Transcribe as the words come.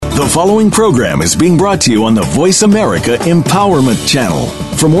The following program is being brought to you on the Voice America Empowerment Channel.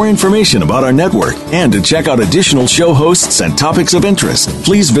 For more information about our network and to check out additional show hosts and topics of interest,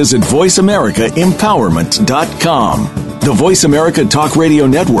 please visit voiceamericaempowerment.com. The Voice America Talk Radio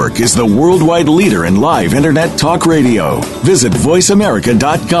Network is the worldwide leader in live Internet talk radio. Visit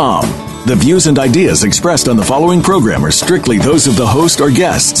voiceamerica.com. The views and ideas expressed on the following program are strictly those of the host or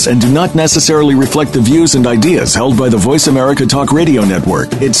guests and do not necessarily reflect the views and ideas held by the Voice America Talk Radio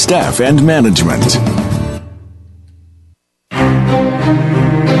Network, its staff, and management.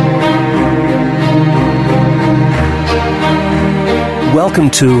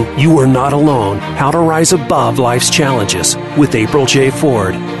 Welcome to You Are Not Alone, How to Rise Above Life's Challenges with April J.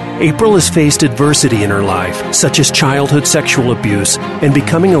 Ford. April has faced adversity in her life, such as childhood sexual abuse and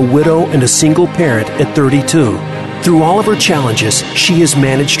becoming a widow and a single parent at 32. Through all of her challenges, she has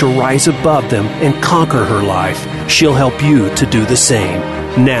managed to rise above them and conquer her life. She'll help you to do the same.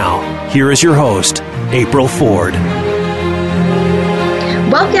 Now, here is your host, April Ford.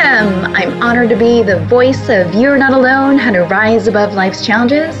 Welcome! I'm honored to be the voice of You're Not Alone, How to Rise Above Life's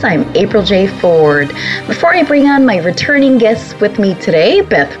Challenges. I'm April J. Ford. Before I bring on my returning guests with me today,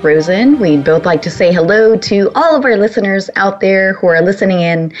 Beth Rosen, we'd both like to say hello to all of our listeners out there who are listening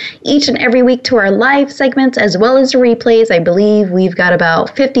in each and every week to our live segments as well as the replays. I believe we've got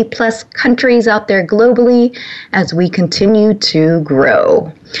about 50 plus countries out there globally as we continue to grow.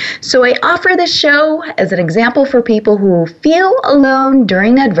 So I offer this show as an example for people who feel alone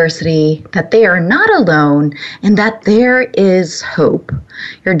during adversity, that they are not alone, and that there is hope.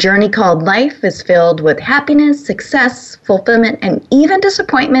 Your journey called life is filled with happiness, success, fulfillment, and even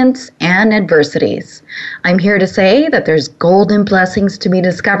disappointments and adversities. I'm here to say that there's golden blessings to be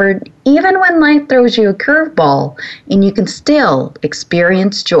discovered even when life throws you a curveball, and you can still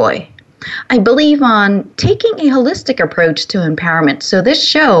experience joy. I believe on taking a holistic approach to empowerment, so this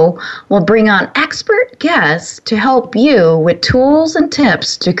show will bring on expert guests to help you with tools and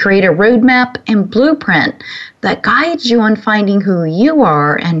tips to create a roadmap and blueprint that guides you on finding who you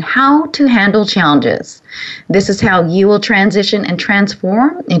are and how to handle challenges. This is how you will transition and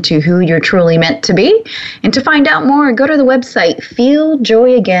transform into who you're truly meant to be. And to find out more, go to the website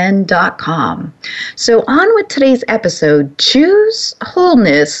feeljoyagain.com. So on with today's episode, choose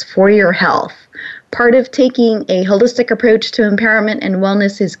wholeness for your health. Part of taking a holistic approach to empowerment and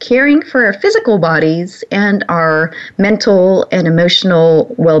wellness is caring for our physical bodies and our mental and emotional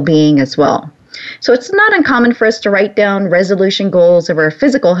well-being as well. So it's not uncommon for us to write down resolution goals of our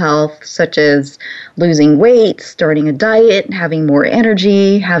physical health, such as losing weight, starting a diet, having more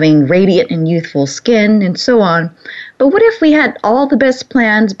energy, having radiate and youthful skin, and so on. But what if we had all the best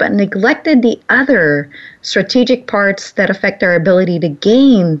plans but neglected the other strategic parts that affect our ability to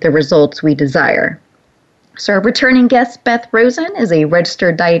gain the results we desire? So our returning guest, Beth Rosen, is a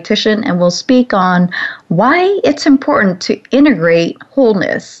registered dietitian and will speak on why it's important to integrate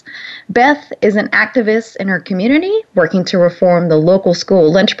wholeness. Beth is an activist in her community, working to reform the local school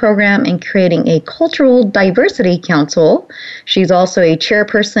lunch program and creating a cultural diversity council. She's also a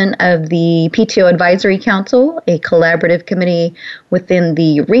chairperson of the PTO Advisory Council, a collaborative committee within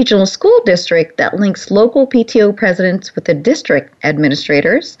the regional school district that links local PTO presidents with the district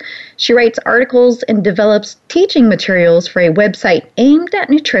administrators. She writes articles and develops teaching materials for a website aimed at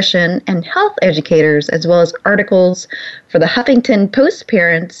nutrition and health educators, as well as articles for the Huffington Post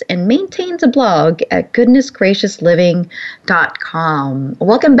parents, and maintains a blog at goodnessgraciousliving.com.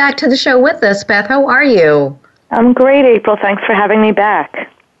 Welcome back to the show with us, Beth. How are you? I'm great, April. Thanks for having me back.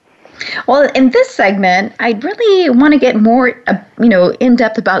 Well, in this segment, I'd really want to get more, in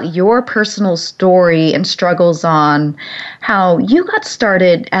depth about your personal story and struggles on how you got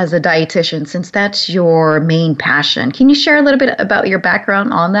started as a dietitian, since that's your main passion. Can you share a little bit about your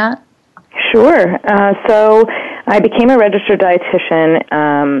background on that? Sure. So I became a registered dietitian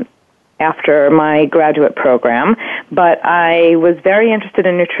after my graduate program, but I was very interested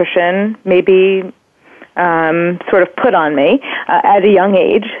in nutrition, maybe sort of put on me at a young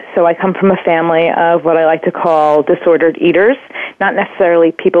age. So I come from a family of what I like to call disordered eaters, not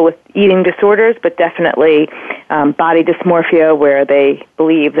necessarily people with eating disorders, but definitely body dysmorphia, where they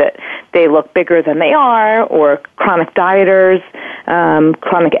believe that they look bigger than they are, or chronic dieters,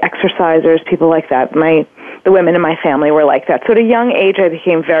 chronic exercisers, people like that. The women in my family were like that. So at a young age, I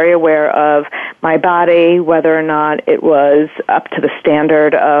became very aware of my body, whether or not it was up to the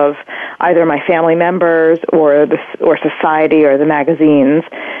standard of either my family members or society or the magazines,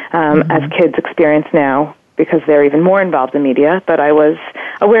 as kids experience now, because they're even more involved in media. But I was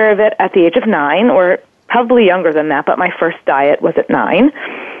aware of it at the age of 9, or probably younger than that, but my first diet was at 9.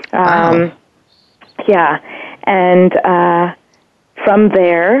 Wow. Yeah. And from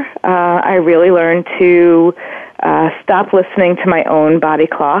there, I really learned to stop listening to my own body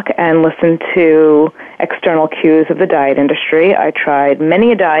clock and listen to external cues of the diet industry. I tried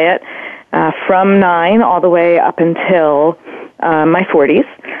many a diet from 9 all the way up until my 40s.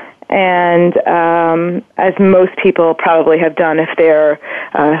 And as most people probably have done if they're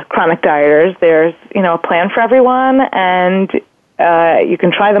chronic dieters, there's, a plan for everyone, and you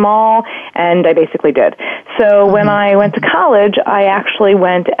can try them all, and I basically did. So when I went to college, I actually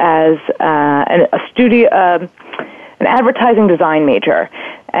went as an advertising design major,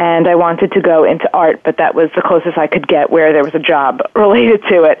 and I wanted to go into art, but that was the closest I could get where there was a job related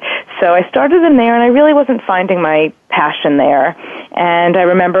to it. So I started in there, and I really wasn't finding my passion there. And I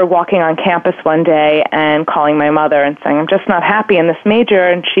remember walking on campus one day and calling my mother and saying, I'm just not happy in this major.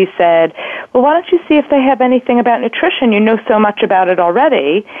 And she said, well, why don't you see if they have anything about nutrition? You know so much about it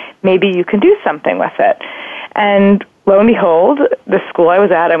already. Maybe you can do something with it. And lo and behold, the school I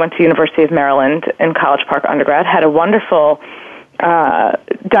was at, I went to University of Maryland in College Park undergrad, had a wonderful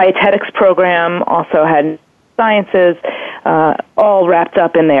dietetics program, also had sciences, all wrapped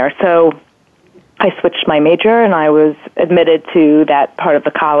up in there. So I switched my major, and I was admitted to that part of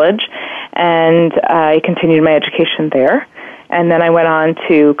the college, and I continued my education there. And then I went on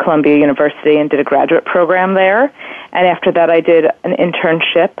to Columbia University and did a graduate program there. And after that, I did an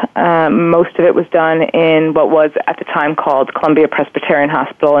internship. Most of it was done in what was at the time called Columbia Presbyterian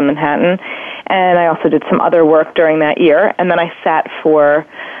Hospital in Manhattan. And I also did some other work during that year. And then I sat for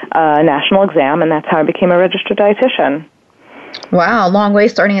a national exam, and that's how I became a registered dietitian. Wow, long way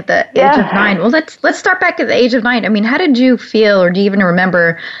starting at the age of 9. Well, let's start back at the age of 9. I mean, how did you feel, or do you even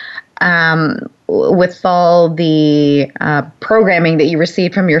remember with all the programming that you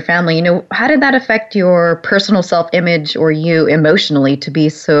received from your family, how did that affect your personal self-image or you emotionally to be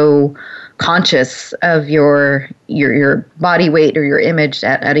so conscious of your body weight or your image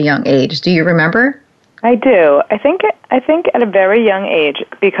at a young age? Do you remember? I do. I think at a very young age,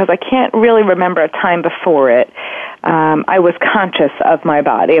 because I can't really remember a time before it, I was conscious of my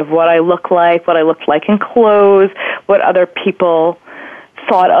body, of what I looked like in clothes, what other people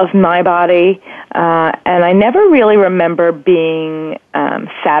thought of my body, and I never really remember being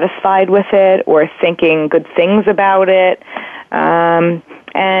satisfied with it or thinking good things about it, and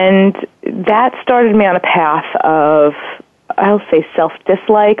that started me on a path of, I'll say,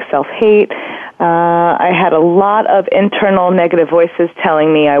 self-dislike, self-hate. I had a lot of internal negative voices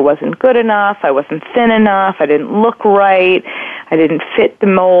telling me I wasn't good enough, I wasn't thin enough, I didn't look right, I didn't fit the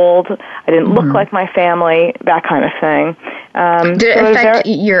mold, I didn't look like my family, that kind of thing. Did it affect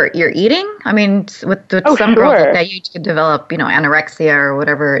your eating? I mean, with some girls at that age could develop, anorexia or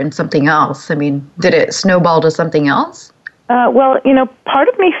whatever in something else. I mean, did it snowball to something else? Well, part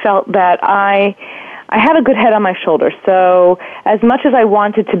of me felt that I had a good head on my shoulders, so as much as I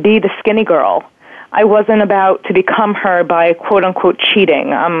wanted to be the skinny girl, I wasn't about to become her by quote-unquote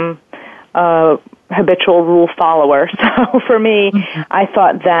cheating. I'm a habitual rule follower, so for me, I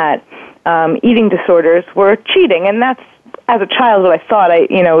thought that eating disorders were cheating, and that's, as a child, what I thought.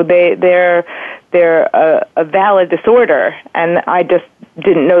 They're a valid disorder, and I just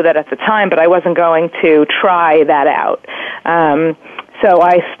didn't know that at the time, but I wasn't going to try that out. So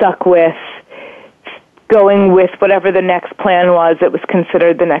I stuck with going with whatever the next plan was that was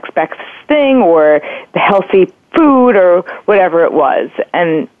considered the next best thing, or the healthy food, or whatever it was.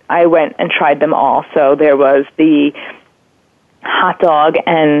 And I went and tried them all. So there was the hot dog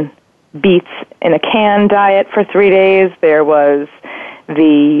and beets in a can diet for 3 days. There was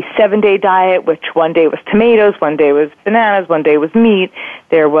the 7-day diet, which one day was tomatoes, one day was bananas, one day was meat.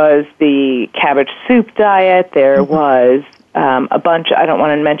 There was the cabbage soup diet. There was a bunch, I don't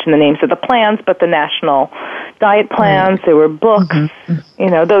want to mention the names of the plans, but the national diet plans. There were books,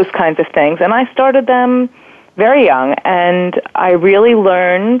 those kinds of things. And I started them very young, and I really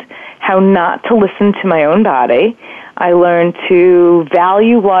learned how not to listen to my own body. I learned to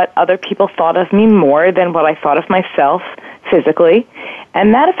value what other people thought of me more than what I thought of myself physically,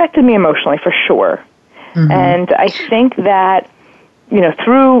 and that affected me emotionally for sure. And I think that,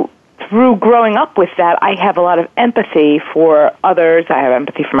 through growing up with that, I have a lot of empathy for others. I have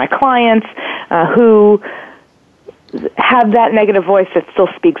empathy for my clients who have that negative voice that still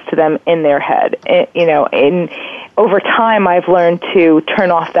speaks to them in their head. Over time, I've learned to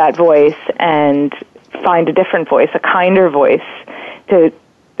turn off that voice and find a different voice, a kinder voice.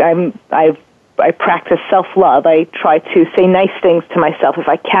 I practice self-love. I try to say nice things to myself. If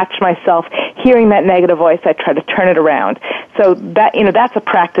I catch myself hearing that negative voice, I try to turn it around. So that that's a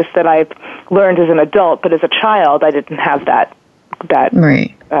practice that I've learned as an adult, but as a child, I didn't have that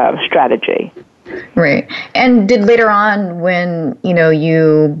strategy. Right. And did later on when,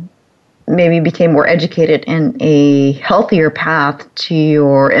 you maybe became more educated in a healthier path to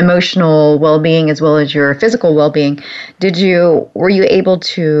your emotional well-being as well as your physical well-being, were you able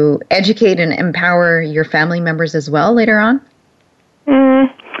to educate and empower your family members as well later on?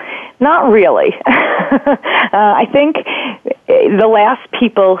 Not really. I think the last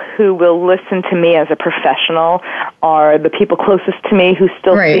people who will listen to me as a professional are the people closest to me who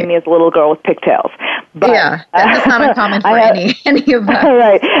still see me as a little girl with pigtails. But, yeah, that's not uncommon for any of us.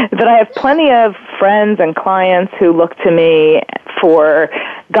 Right. But I have plenty of friends and clients who look to me for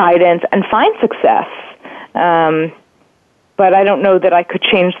guidance and find success. But I don't know that I could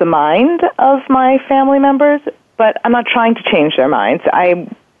change the mind of my family members, but I'm not trying to change their minds. I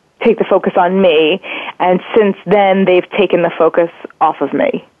take the focus on me, and since then they've taken the focus off of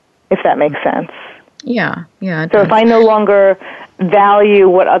me, if that makes sense. Yeah. So if I no longer value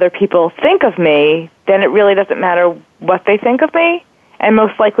what other people think of me, then it really doesn't matter what they think of me, and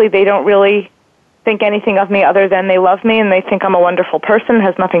most likely they don't really think anything of me other than they love me and they think I'm a wonderful person. It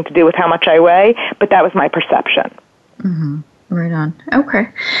has nothing to do with how much I weigh, but that was my perception. Mm-hmm. Right on. Okay.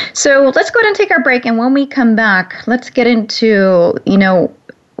 So let's go ahead and take our break, and when we come back, let's get into,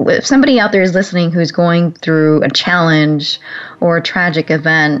 if somebody out there is listening who's going through a challenge or a tragic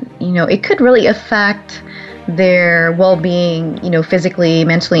event, it could really affect their well-being, physically,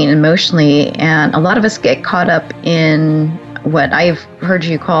 mentally, and emotionally. And a lot of us get caught up in what I've heard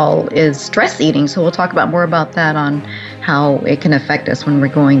you call is stress eating. So we'll talk more about that on how it can affect us when we're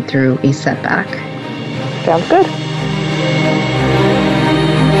going through a setback. Sounds good.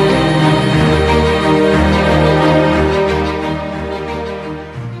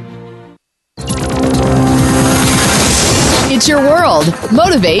 It's your world.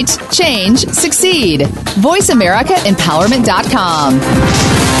 Motivate, change, succeed. VoiceAmericaEmpowerment.com.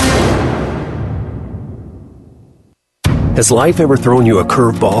 Has life ever thrown you a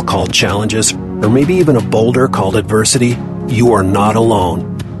curveball called challenges, or maybe even a boulder called adversity? You are not alone.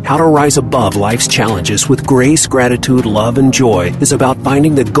 How to rise above life's challenges with grace, gratitude, love, and joy is about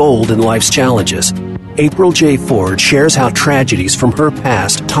finding the gold in life's challenges. April J. Ford shares how tragedies from her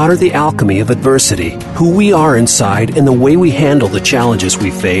past taught her the alchemy of adversity. Who we are inside and the way we handle the challenges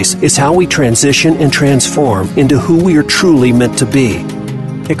we face is how we transition and transform into who we are truly meant to be.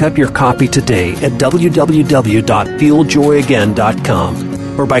 Pick up your copy today at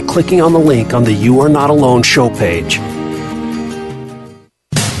www.feeljoyagain.com or by clicking on the link on the You Are Not Alone show page.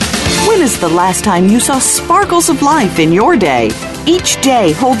 When is the last time you saw sparkles of life in your day? Each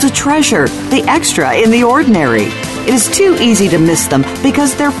day holds a treasure, the extra in the ordinary. It is too easy to miss them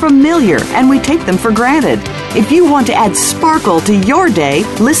because they're familiar and we take them for granted. If you want to add sparkle to your day,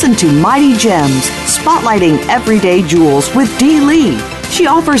 listen to Mighty Gems, spotlighting everyday jewels with Dee Lee. She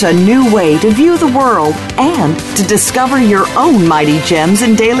offers a new way to view the world and to discover your own mighty gems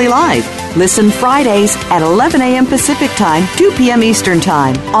in daily life. Listen Fridays at 11 a.m. Pacific Time, 2 p.m. Eastern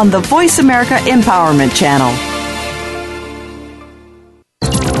Time on the Voice America Empowerment Channel.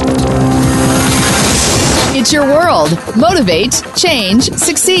 It's your world. Motivate, change,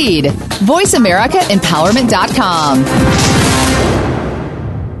 succeed. VoiceAmericaEmpowerment.com.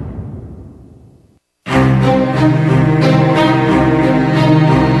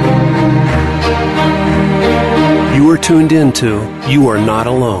 You are tuned into You Are Not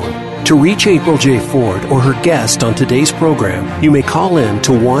Alone. To reach April J. Ford or her guest on today's program, you may call in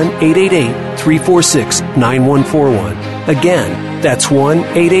to 1-888-346-9141. Again, that's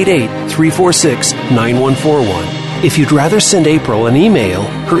 1-888-346-9141. If you'd rather send April an email,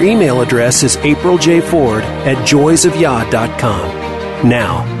 her email address is apriljford@joysofyah.com.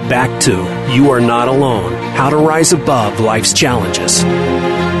 Now, back to You Are Not Alone, How to Rise Above Life's Challenges.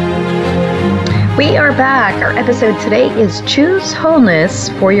 We are back. Our episode today is Choose Wholeness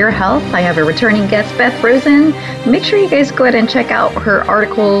for Your Health. I have a returning guest, Beth Rosen. Make sure you guys go ahead and check out her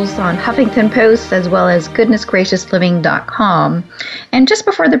articles on Huffington Post as well as goodnessgraciousliving.com. And just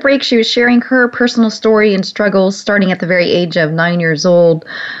before the break, she was sharing her personal story and struggles starting at the very age of 9 years old,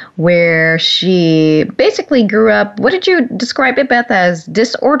 where she basically grew up. What did you describe it, Beth, as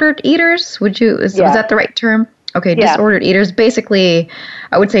disordered eaters? Was that the right term? Okay, yeah. Disordered eaters. Basically,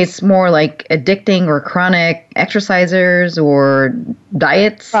 I would say it's more like addicting or chronic exercisers or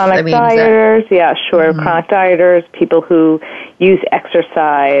diets. Chronic dieters, yeah, sure. Mm-hmm. Chronic dieters, people who use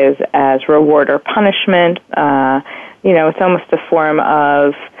exercise as reward or punishment. It's almost a form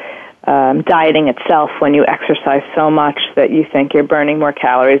of dieting itself when you exercise so much that you think you're burning more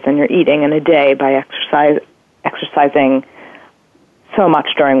calories than you're eating in a day by exercising so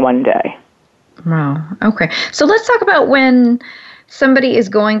much during one day. Wow. Okay. So let's talk about when somebody is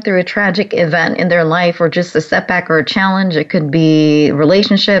going through a tragic event in their life or just a setback or a challenge, it could be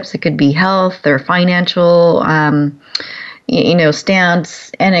relationships, it could be health or financial,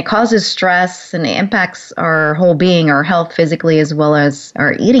 stance, and it causes stress and it impacts our whole being, our health physically as well as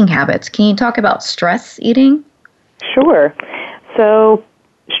our eating habits. Can you talk about stress eating? Sure. So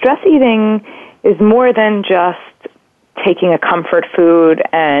stress eating is more than just taking a comfort food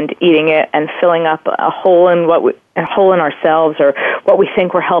and eating it and filling up a hole in ourselves or what we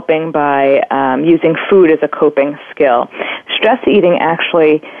think we're helping by using food as a coping skill. Stress eating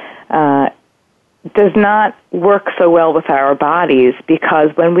actually does not work so well with our bodies, because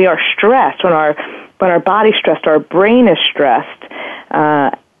when we are stressed, when our body's stressed, our brain is stressed,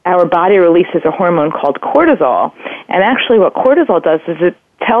 our body releases a hormone called cortisol. And actually what cortisol does is it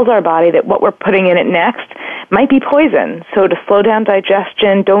tells our body that what we're putting in it next might be poison. So to slow down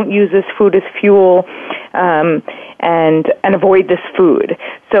digestion, don't use this food as fuel, and avoid this food.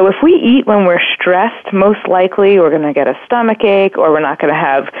 So if we eat when we're stressed, most likely we're going to get a stomach ache, or we're not going to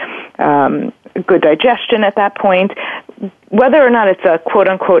have good digestion at that point. Whether or not it's a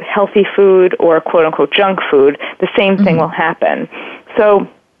quote-unquote healthy food or a quote-unquote junk food, the same thing will happen. So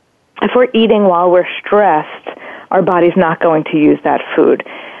if we're eating while we're stressed, our body's not going to use that food.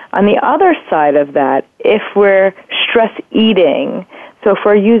 On the other side of that, if we're stress eating, so if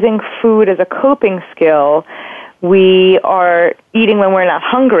we're using food as a coping skill, we are eating when we're not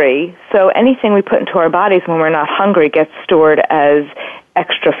hungry. So anything we put into our bodies when we're not hungry gets stored as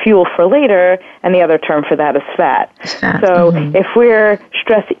extra fuel for later, and the other term for that is fat. So if we're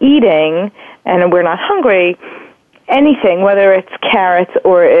stress eating and we're not hungry, anything, whether it's carrots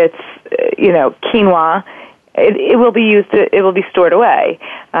or it's quinoa, it will be used. It will be stored away.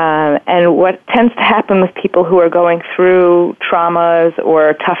 And what tends to happen with people who are going through traumas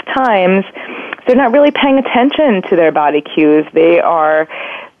or tough times, they're not really paying attention to their body cues. They are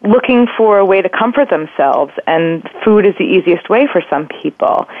looking for a way to comfort themselves, and food is the easiest way for some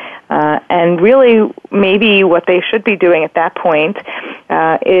people. And really, maybe what they should be doing at that point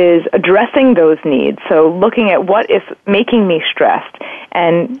is addressing those needs. So looking at what is making me stressed,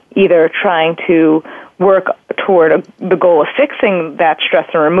 and either trying to work toward the goal of fixing that stress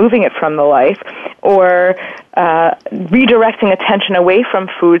and removing it from the life, or redirecting attention away from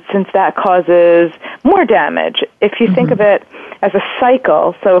food, since that causes more damage. If you think of it as a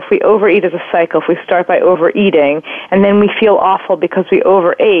cycle, so if we overeat as a cycle, if we start by overeating and then we feel awful because we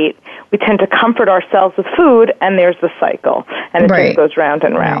overate, we tend to comfort ourselves with food, and there's the cycle, and it just goes round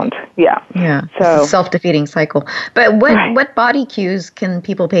and round. Yeah. So it's a self-defeating cycle. But what body cues can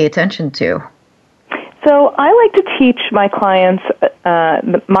people pay attention to? So I like to teach my clients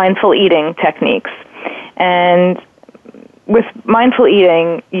mindful eating techniques. And with mindful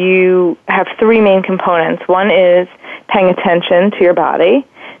eating, you have three main components. One is paying attention to your body.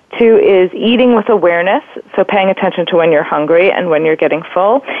 Two is eating with awareness, so paying attention to when you're hungry and when you're getting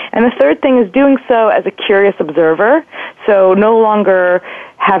full. And the third thing is doing so as a curious observer, so no longer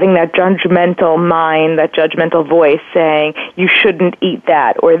having that judgmental mind, that judgmental voice saying, you shouldn't eat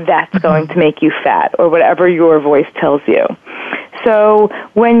that, or that's going to make you fat, or whatever your voice tells you. So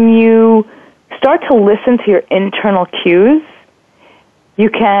when you start to listen to your internal cues, you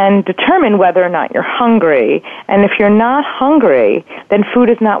can determine whether or not you're hungry. And if you're not hungry, then food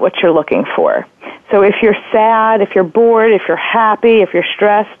is not what you're looking for. So if you're sad, if you're bored, if you're happy, if you're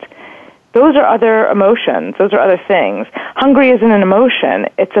stressed, those are other emotions. Those are other things. Hungry isn't an emotion.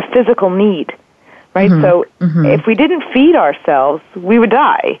 It's a physical need, right? So if we didn't feed ourselves, we would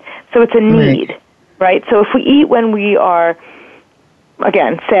die. So it's a need, right? So if we eat when we are,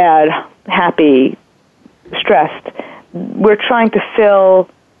 again, sad, happy, stressed, we're trying to fill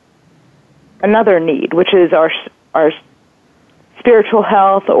another need, which is our spiritual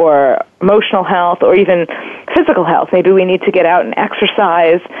health or emotional health or even physical health. Maybe we need to get out and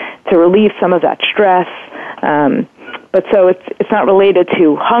exercise to relieve some of that stress. But so it's not related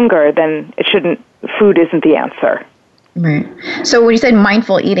to hunger, then food isn't the answer. Right. So when you said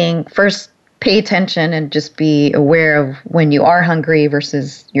mindful eating, first pay attention and just be aware of when you are hungry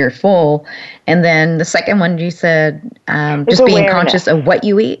versus you're full. And then the second one you said just being conscious of what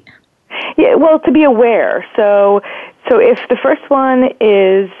you eat? Yeah, well, to be aware. So if the first one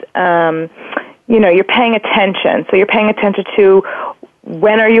is, you're paying attention. So you're paying attention to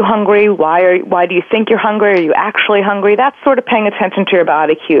when are you hungry? Why do you think you're hungry? Are you actually hungry? That's sort of paying attention to your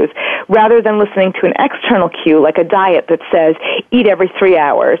body cues, rather than listening to an external cue like a diet that says eat every 3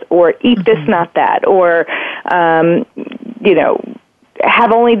 hours, or eat this, not that, or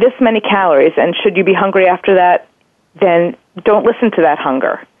have only this many calories, and should you be hungry after that, then don't listen to that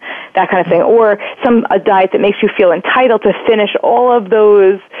hunger. that kind of thing, or a diet that makes you feel entitled to finish all of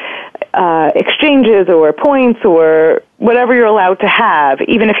those exchanges or points or whatever you're allowed to have,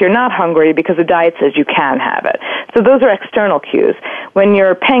 even if you're not hungry, because the diet says you can have it. So those are external cues. When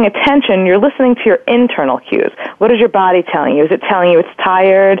you're paying attention, you're listening to your internal cues. What is your body telling you? Is it telling you it's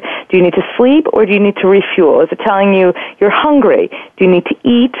tired? Do you need to sleep, or do you need to refuel? Is it telling you you're hungry? Do you need to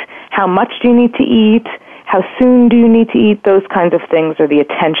eat? How much do you need to eat? How soon do you need to eat? Those kinds of things are the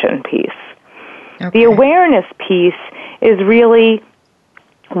attention piece. Okay. The awareness piece is really,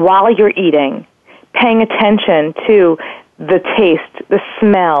 while you're eating, paying attention to the taste, the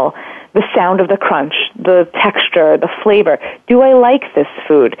smell, the sound of the crunch, the texture, the flavor. Do I like this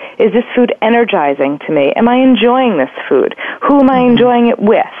food? Is this food energizing to me? Am I enjoying this food? Who am I enjoying it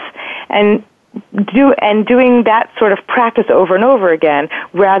with? And doing that sort of practice over and over again,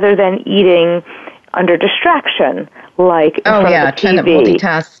 rather than eating under distraction, like in front of the TV. Trying to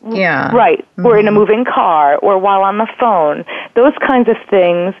multitask. Yeah. Right. Or in a moving car, or while on the phone. Those kinds of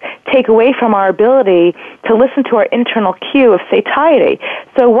things take away from our ability to listen to our internal cue of satiety.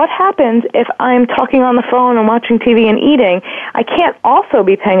 So what happens if I'm talking on the phone and watching TV and eating? I can't also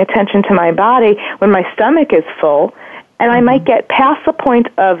be paying attention to my body when my stomach is full, and I might get past the point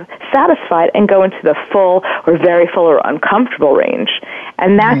of satisfied and go into the full or very full or uncomfortable range.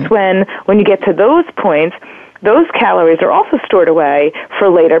 And that's when you get to those points, those calories are also stored away for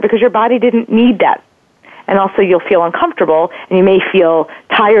later because your body didn't need that. And also you'll feel uncomfortable, and you may feel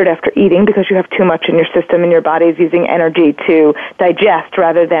tired after eating because you have too much in your system and your body is using energy to digest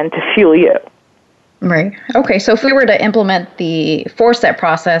rather than to fuel you. Right. Okay, so if we were to implement the 4-step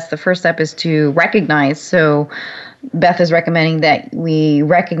process, the first step is to recognize. So Beth is recommending that we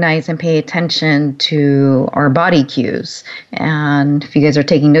recognize and pay attention to our body cues. And if you guys are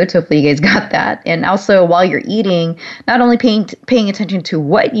taking notes, hopefully you guys got that. And also, while you're eating, not only paying attention to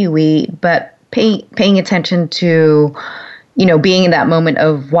what you eat, but paying attention to, being in that moment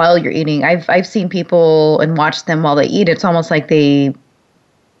of while you're eating. I've seen people and watched them while they eat. It's almost like they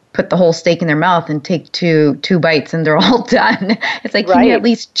put the whole steak in their mouth and take two bites and they're all done. It's like, can you at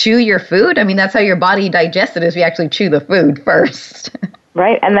least chew your food? I mean, that's how your body digests it, is we actually chew the food first.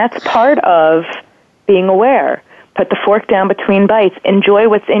 Right, and that's part of being aware. Put the fork down between bites. Enjoy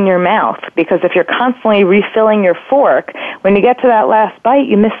what's in your mouth, because if you're constantly refilling your fork, when you get to that last bite,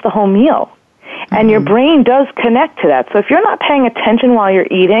 you miss the whole meal. And your brain does connect to that. So if you're not paying attention while you're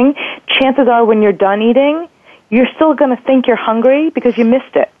eating, chances are when you're done eating, you're still going to think you're hungry because you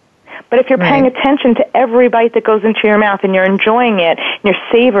missed it. But if you're paying attention to every bite that goes into your mouth, and you're enjoying it, and you're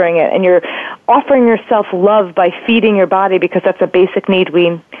savoring it, and you're offering yourself love by feeding your body, because that's a basic need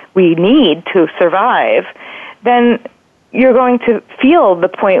we need to survive, then you're going to feel the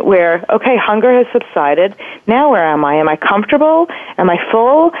point where, okay, hunger has subsided. Now where am I? Am I comfortable? Am I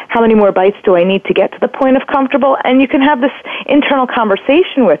full? How many more bites do I need to get to the point of comfortable? And you can have this internal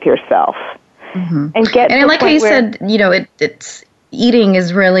conversation with yourself. And get. And like I said, it's eating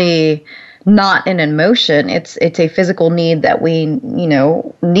is really not an emotion. It's a physical need that we,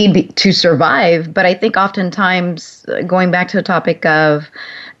 need to survive. But I think oftentimes, going back to the topic of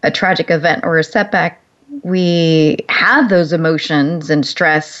a tragic event or a setback, we have those emotions and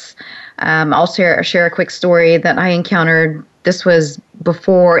stress. I'll share a quick story that I encountered. This was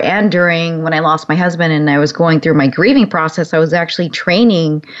before and during when I lost my husband and I was going through my grieving process. I was actually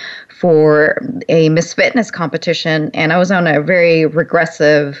training for a Miss Fitness competition, and I was on a very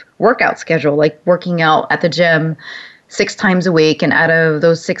regressive workout schedule, like working out at the gym 6 times a week. And out of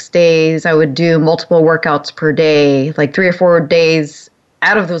those 6 days, I would do multiple workouts per day, like 3 or 4 days.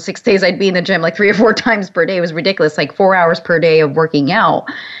 Out of those 6 days, I'd be in the gym like 3 or 4 times per day. It was ridiculous, like 4 hours per day of working out.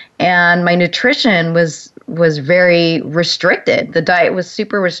 And my nutrition was very restricted. The diet was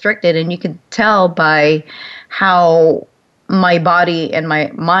super restricted, and you could tell by how my body and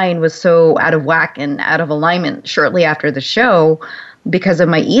my mind was so out of whack and out of alignment shortly after the show because of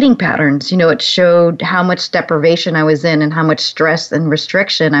my eating patterns. It showed how much deprivation I was in and how much stress and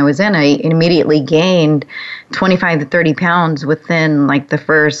restriction I was in. I immediately gained 25 to 30 pounds within like the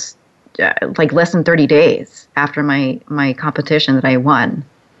first, less than 30 days after my competition that I won.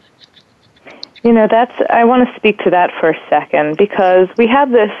 I want to speak to that for a second, because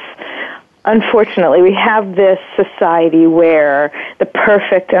unfortunately, we have this society where the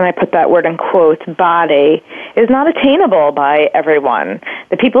perfect, and I put that word in quotes, body is not attainable by everyone.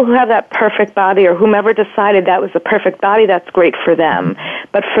 The people who have that perfect body, or whomever decided that was the perfect body, that's great for them.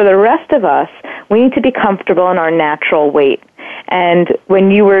 But for the rest of us, we need to be comfortable in our natural weight. And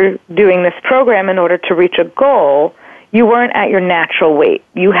when you were doing this program in order to reach a goal, you weren't at your natural weight.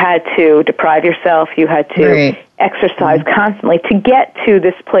 You had to deprive yourself. You had to exercise constantly to get to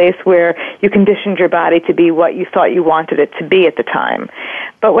this place where you conditioned your body to be what you thought you wanted it to be at the time.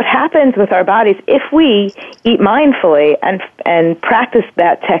 But what happens with our bodies, if we eat mindfully and practice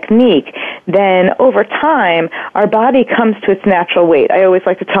that technique, then over time, our body comes to its natural weight. I always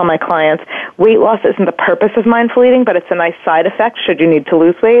like to tell my clients, weight loss isn't the purpose of mindful eating, but it's a nice side effect should you need to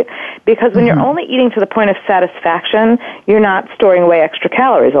lose weight. Because when you're only eating to the point of satisfaction, you're not storing away extra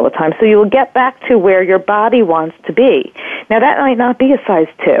calories all the time. So you'll get back to where your body wants to be. Now, that might not be a size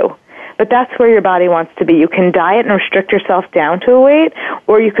 2. But that's where your body wants to be. You can diet and restrict yourself down to a weight,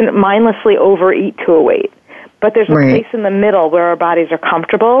 or you can mindlessly overeat to a weight. But there's a place in the middle where our bodies are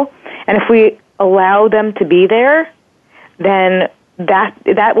comfortable, and if we allow them to be there, then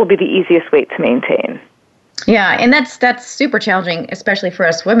that will be the easiest weight to maintain. Yeah, and that's super challenging, especially for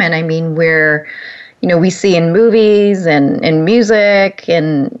us women. I mean, we see in movies and in music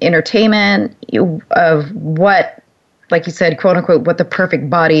and entertainment of what, like you said, quote unquote, what the perfect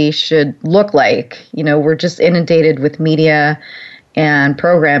body should look like. We're just inundated with media and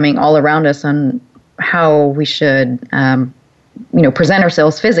programming all around us on how we should, present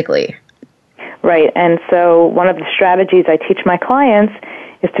ourselves physically. Right. And so one of the strategies I teach my clients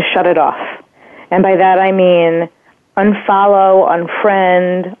is to shut it off. And by that I mean unfollow,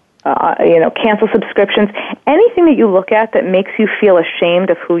 unfriend, cancel subscriptions. Anything that you look at that makes you feel ashamed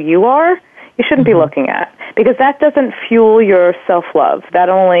of who you are, you shouldn't be looking at, because that doesn't fuel your self-love. That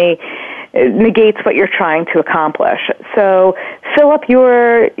only negates what you're trying to accomplish. So fill up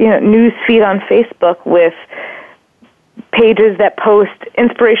your news feed on Facebook with pages that post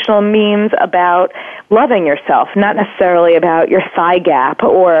inspirational memes about loving yourself, not necessarily about your thigh gap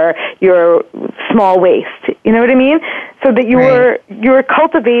or your small waist. You know what I mean? So that you're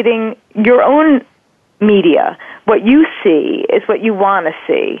cultivating your own media. What you see is what you want to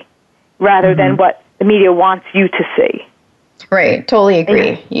see, rather than what the media wants you to see. Right, totally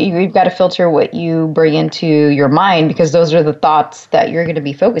agree. You've got to filter what you bring into your mind, because those are the thoughts that you're going to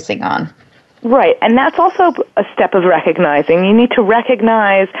be focusing on. Right, and that's also a step of recognizing. You need to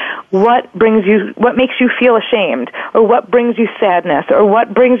recognize what makes you feel ashamed, or what brings you sadness, or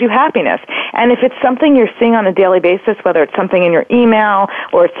what brings you happiness. And if it's something you're seeing on a daily basis, whether it's something in your email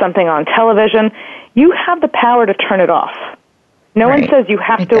or it's something on television, you have the power to turn it off. No one says you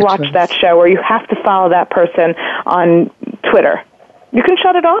have to watch that show or you have to follow that person on Twitter. You can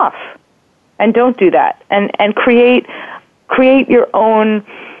shut it off, and don't do that. And create your own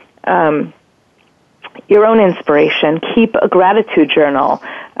inspiration. Keep a gratitude journal.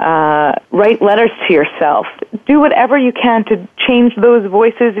 Write letters to yourself. Do whatever you can to change those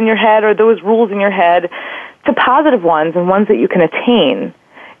voices in your head or those rules in your head to positive ones and ones that you can attain.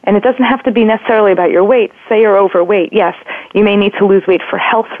 And it doesn't have to be necessarily about your weight. Say you're overweight. Yes, you may need to lose weight for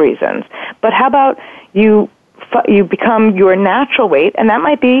health reasons. But how about you become your natural weight, and that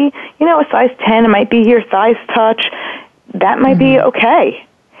might be, a size 10. It might be your thighs touch. That might be okay.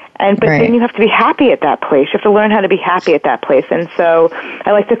 But then you have to be happy at that place. You have to learn how to be happy at that place. And so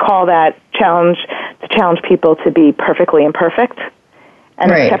I like to call that challenge people to be perfectly imperfect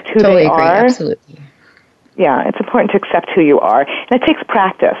and accept who they are. Absolutely. Yeah, it's important to accept who you are. And it takes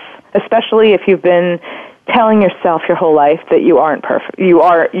practice, especially if you've been telling yourself your whole life that you aren't perfect. You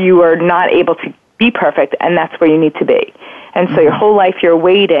are not able to be perfect, and that's where you need to be. And so your whole life you're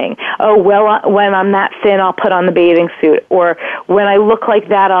waiting. Oh, well, when I'm that thin, I'll put on the bathing suit. Or when I look like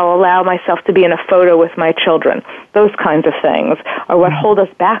that, I'll allow myself to be in a photo with my children. Those kinds of things are what hold us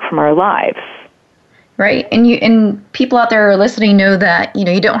back from our lives. Right. And people out there who are listening know that,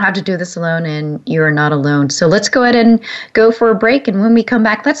 you don't have to do this alone, and you're not alone. So let's go ahead and go for a break. And when we come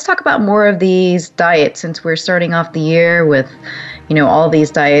back, let's talk about more of these diets, since we're starting off the year with, all these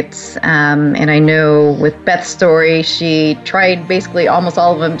diets. And I know with Beth's story, she tried basically almost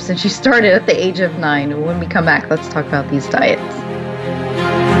all of them since she started at the age of 9. When we come back, let's talk about these diets.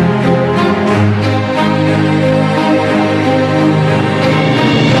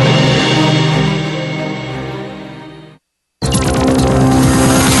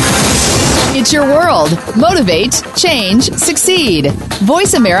 It's your world. Motivate, change, succeed.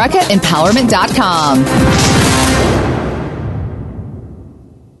 VoiceAmericaEmpowerment.com.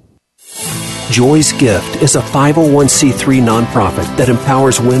 Joy's Gift is a 501c3 nonprofit that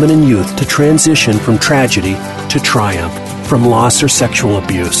empowers women and youth to transition from tragedy to triumph, from loss or sexual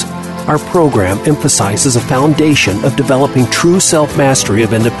abuse. Our program emphasizes a foundation of developing true self-mastery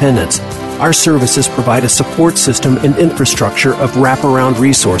of independence. Our services provide a support system and infrastructure of wraparound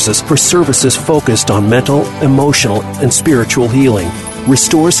resources for services focused on mental, emotional, and spiritual healing.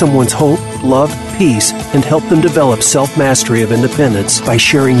 Restore someone's hope, love, peace, and help them develop self-mastery of independence by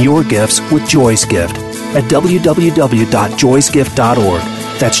sharing your gifts with Joy's Gift at www.joysgift.org.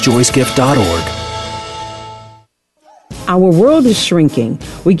 That's joysgift.org. Our world is shrinking.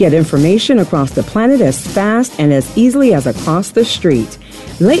 We get information across the planet as fast and as easily as across the street.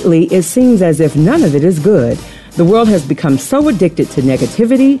 Lately, it seems as if none of it is good. The world has become so addicted to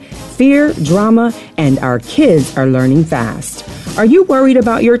negativity, fear, drama, and our kids are learning fast. Are you worried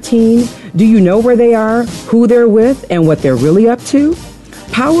about your teen? Do you know where they are, who they're with, and what they're really up to?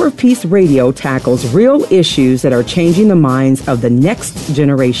 Power of Peace Radio tackles real issues that are changing the minds of the next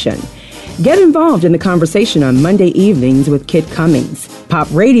generation. Get involved in the conversation on Monday evenings with Kit Cummings. Pop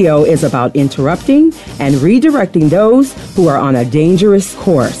radio is about interrupting and redirecting those who are on a dangerous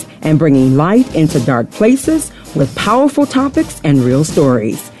course and bringing light into dark places with powerful topics and real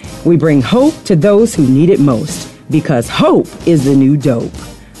stories. We bring hope to those who need it most, because hope is the new dope.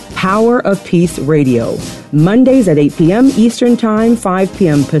 Power of Peace Radio, Mondays at 8 p.m. Eastern Time, 5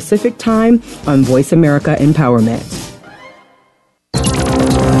 p.m. Pacific Time on Voice America Empowerment.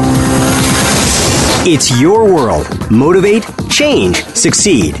 It's your world. Motivate, change,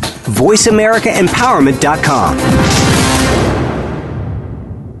 succeed. VoiceAmericaEmpowerment.com.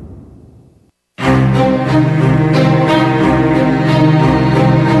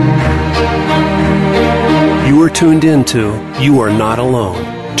 You are tuned into You Are Not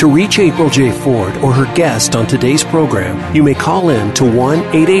Alone. To reach April J. Ford or her guest on today's program, you may call in to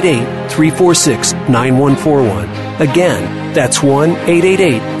 1-888-346-9141. Again, that's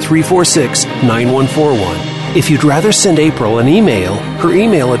 1-888-346-9141. If you'd rather send April an email, her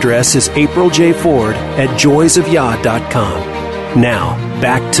email address is apriljford@joysofyah.com. Now,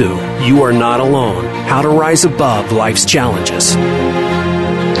 back to You Are Not Alone, How to Rise Above Life's Challenges.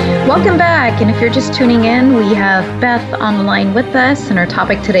 Welcome back, and if you're just tuning in, we have Beth on the line with us, and our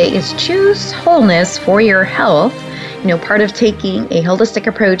topic today is Choose Wholeness for Your Health. You know, part of taking a holistic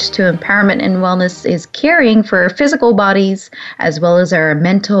approach to empowerment and wellness is caring for our physical bodies as well as our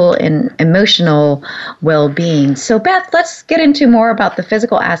mental and emotional well-being. So, Beth, let's get into more about the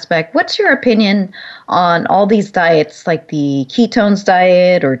physical aspect. What's your opinion on all these diets, like the ketones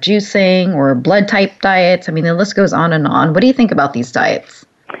diet or juicing or blood type diets? I mean, the list goes on and on. What do you think about these diets?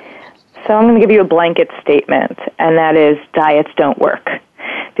 So I'm going to give you a blanket statement, and that is diets don't work.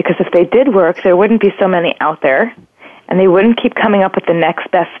 Because if they did work, there wouldn't be so many out there, and they wouldn't keep coming up with the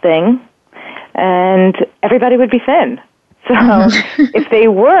next best thing, and everybody would be thin. So if they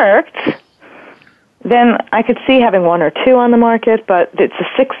worked, then I could see having one or two on the market, but it's a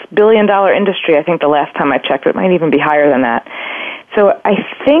 $6 billion industry. I think the last time I checked, it might even be higher than that. So I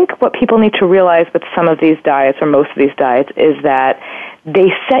think what people need to realize with some of these diets, or most of these diets, is that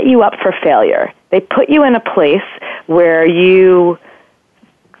they set you up for failure. They put you in a place where you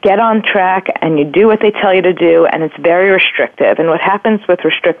get on track and you do what they tell you to do, and it's very restrictive. And what happens with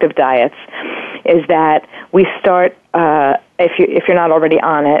restrictive diets is that we start, if you're not already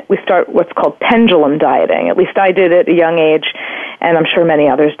on it, we start what's called pendulum dieting. At least I did it at a young age, and I'm sure many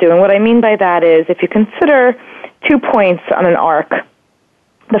others do. And what I mean by that is if you consider 2 points on an arc,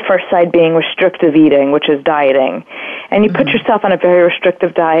 the first side being restrictive eating, which is dieting, and you put yourself on a very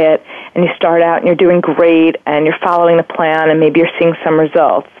restrictive diet, and you start out and you're doing great, and you're following the plan, and maybe you're seeing some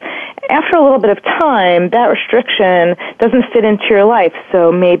results. After a little bit of time, that restriction doesn't fit into your life,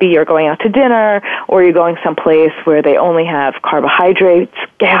 so maybe you're going out to dinner, or you're going someplace where they only have carbohydrates,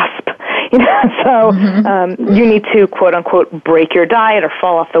 gasp, so you need to, quote-unquote, break your diet or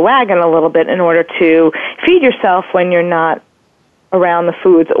fall off the wagon a little bit in order to feed yourself when you're not around the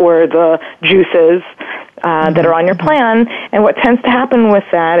foods or the juices that are on your plan. And what tends to happen with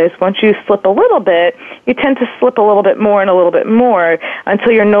that is once you slip a little bit, you tend to slip a little bit more and a little bit more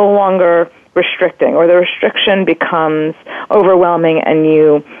until you're no longer restricting, or the restriction becomes overwhelming and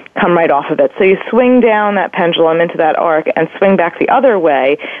you come right off of it. So you swing down that pendulum into that arc and swing back the other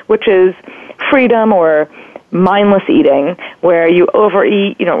way, which is freedom or mindless eating, where you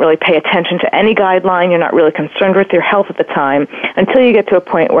overeat, you don't really pay attention to any guideline, you're not really concerned with your health at the time, until you get to a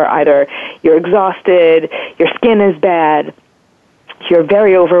point where either you're exhausted, your skin is bad, you're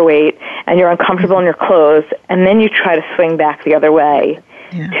very overweight, and you're uncomfortable in your clothes, and then you try to swing back the other way.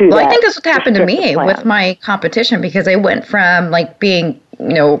 Yeah. Well, I think that's what happened to me with my competition, because I went from like being,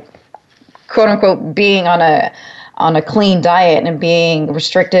 quote unquote, being on a clean diet and being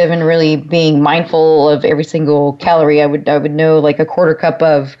restrictive and really being mindful of every single calorie. I would know like a quarter cup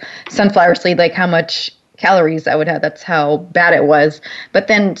of sunflower seed, like how much calories I would have. That's how bad it was. But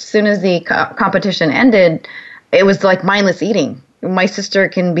then as soon as the competition ended, it was like mindless eating. My sister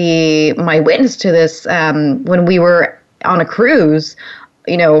can be my witness to this. When we were on a cruise,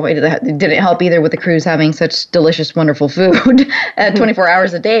 it didn't help either with the cruise having such delicious, wonderful food 24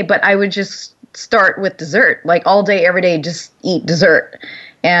 hours a day. But I would just start with dessert, like all day, every day, just eat dessert.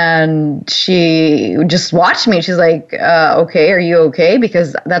 And she just watched me. She's like, okay, are you okay?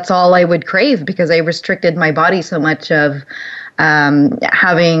 Because that's all I would crave, because I restricted my body so much of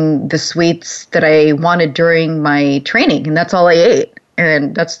having the sweets that I wanted during my training. And that's all I ate.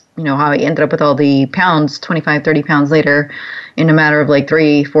 And that's, how I ended up with all the pounds, 25, 30 pounds later in a matter of like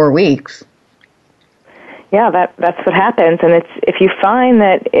 3-4 weeks. Yeah, that's what happens. And it's, if you find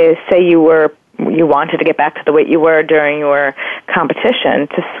that, say you wanted to get back to the weight you were during your competition,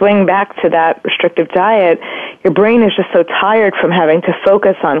 to swing back to that restrictive diet, your brain is just so tired from having to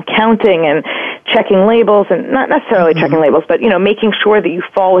focus on counting and checking labels, and not necessarily checking labels, but, making sure that you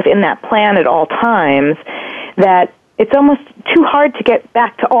fall within that plan at all times, that it's almost too hard to get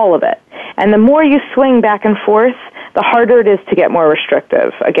back to all of it. And the more you swing back and forth, the harder it is to get more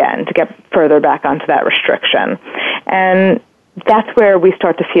restrictive again, to get further back onto that restriction. And that's where we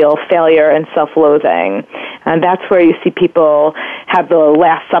start to feel failure and self-loathing. And that's where you see people have the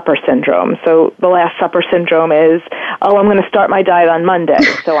Last Supper syndrome. So the Last Supper syndrome is, I'm going to start my diet on Monday.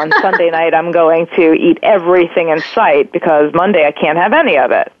 So on Sunday night, I'm going to eat everything in sight, because Monday I can't have any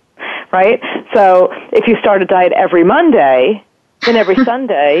of it, right? So if you start a diet every Monday, then every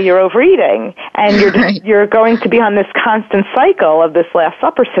Sunday you're overeating. And you're going to be on this constant cycle of this Last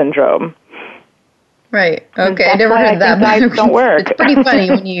Supper syndom. Right. Okay. I never heard that. Diets don't work. It's pretty funny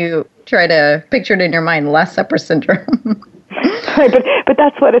when you try to picture it in your mind, Last Supper syndrome. Right, but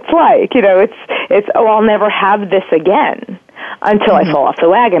that's what it's like. It's I'll never have this again until I fall off the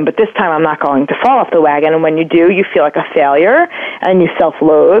wagon. But this time I'm not going to fall off the wagon. And when you do, you feel like a failure and you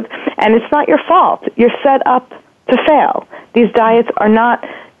self-loathe. And it's not your fault. You're set up to fail. These diets are not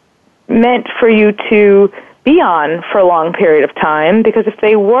meant for you to be on for a long period of time, because if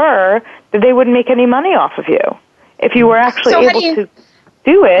they were, they wouldn't make any money off of you. If you were actually able to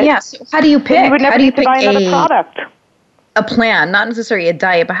do it, yes. How do you pick? You would never need to buy another product. A plan, not necessarily a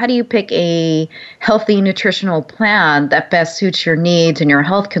diet, but how do you pick a healthy nutritional plan that best suits your needs and your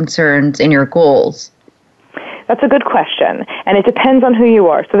health concerns and your goals? That's a good question, and it depends on who you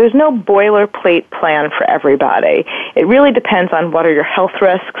are. So there's no boilerplate plan for everybody. It really depends on what are your health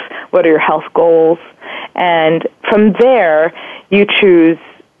risks, what are your health goals, and from there you choose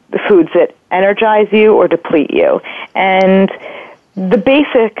the foods that energize you or deplete you. And the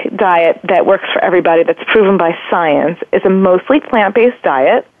basic diet that works for everybody, that's proven by science, is a mostly plant-based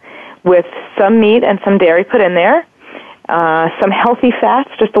diet with some meat and some dairy put in there, some healthy fats,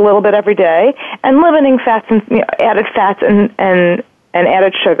 just a little bit every day, and limiting fats and added fats and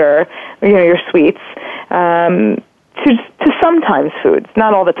added sugar, your sweets, to sometimes foods,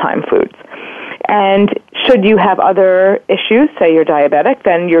 not all the time foods. And should you have other issues, say you're diabetic,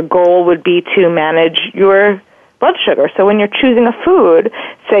 then your goal would be to manage your blood sugar. So when you're choosing a food,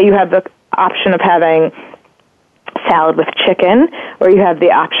 say you have the option of having salad with chicken, or you have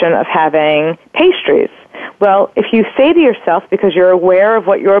the option of having pastries. Well, if you say to yourself, because you're aware of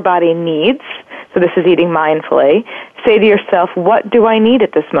what your body needs, so this is eating mindfully, say to yourself, what do I need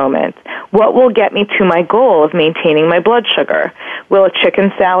at this moment? What will get me to my goal of maintaining my blood sugar? Will a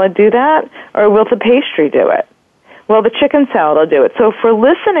chicken salad do that, or will the pastry do it? Well, the chicken salad will do it. So if we're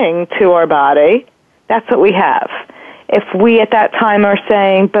listening to our body, that's what we have. If we at that time are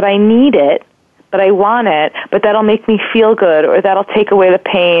saying, but I need it, but I want it, but that'll make me feel good, or that'll take away the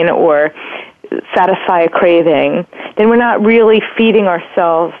pain, or satisfy a craving, then we're not really feeding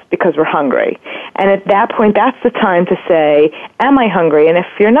ourselves because we're hungry. And at that point, that's the time to say, am I hungry? And if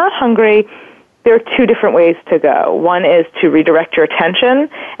you're not hungry, there are two different ways to go. One is to redirect your attention,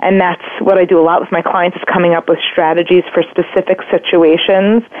 and that's what I do a lot with my clients, is coming up with strategies for specific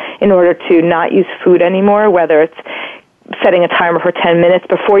situations in order to not use food anymore, whether it's setting a timer for 10 minutes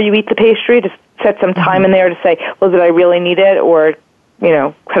before you eat the pastry, to set some time in there to say, well, did I really need it, or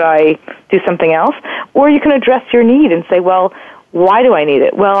could I do something else? Or you can address your need and say, well, why do I need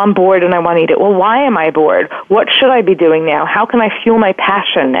it? Well, I'm bored and I want to eat it. Well, why am I bored? What should I be doing now? How can I fuel my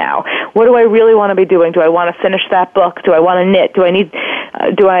passion now? What do I really want to be doing? Do I want to finish that book? Do I want to knit?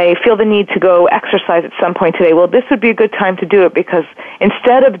 Do I feel the need to go exercise at some point today? Well, this would be a good time to do it, because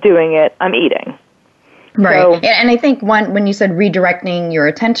instead of doing it, I'm eating. Right. So, and I think when you said redirecting your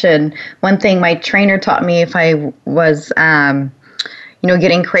attention, one thing my trainer taught me, if I was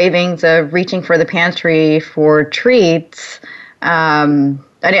getting cravings of reaching for the pantry for treats, I'm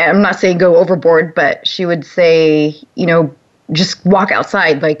not saying go overboard, but she would say, just walk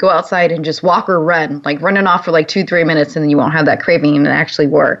outside, like go outside and just walk or run, like running off for like 2-3 minutes, and then you won't have that craving. And it actually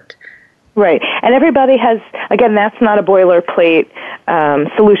worked. Right. And everybody has, again, that's not a boilerplate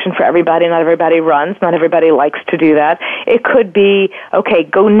solution for everybody. Not everybody runs. Not everybody likes to do that. It could be, okay,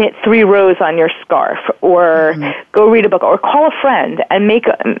 go knit 3 rows on your scarf, or go read a book, or call a friend and make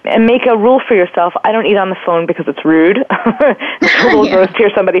a rule for yourself. I don't eat on the phone because it's rude. It's a little gross to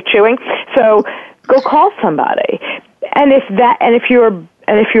hear somebody chewing. So go call somebody. And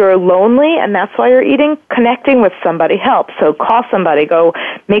if you're lonely and that's why you're eating, connecting with somebody helps. So call somebody, go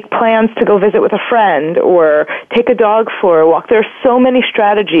make plans to go visit with a friend, or take a dog for a walk. There are so many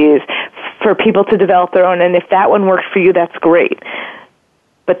strategies for people to develop their own, and if that one works for you, that's great.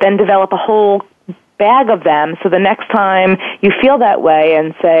 But then develop a whole bag of them, so the next time you feel that way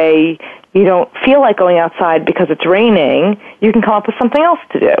and say you don't feel like going outside because it's raining, you can come up with something else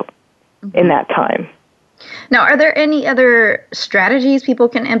to do in that time. Now, are there any other strategies people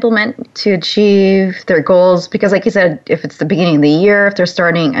can implement to achieve their goals? Because like you said, if it's the beginning of the year, if they're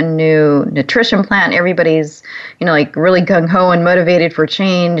starting a new nutrition plan, everybody's, like really gung-ho and motivated for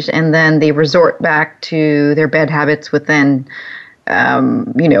change, and then they resort back to their bad habits within,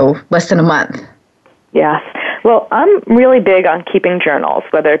 less than a month. Yes. Well, I'm really big on keeping journals,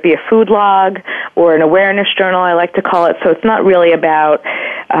 whether it be a food log or an awareness journal, I like to call it. So it's not really about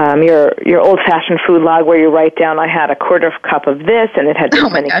your old-fashioned food log where you write down, I had a quarter cup of this and it had this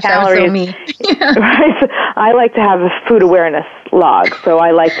many calories. That was so me. Yeah. Right? So I like to have a food awareness log. So I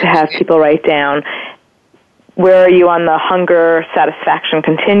like to have people write down, where are you on the hunger satisfaction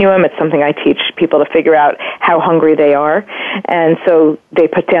continuum? It's something I teach people to figure out how hungry they are. And so they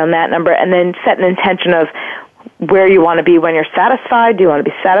put down that number and then set an intention of where you want to be when you're satisfied. Do you want to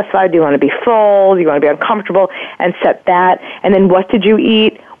be satisfied? Do you want to be full? Do you want to be uncomfortable? And set that. And then what did you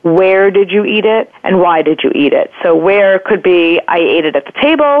eat? Where did you eat it? And why did you eat it? So where could be, I ate it at the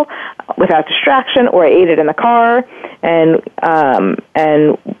table without distraction, or I ate it in the car. And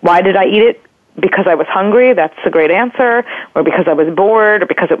why did I eat it? Because I was hungry, that's a great answer, or because I was bored, or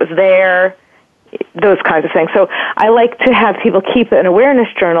because it was there, those kinds of things. So I like to have people keep an awareness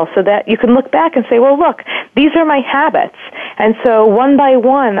journal so that you can look back and say, well, look, these are my habits. And so one by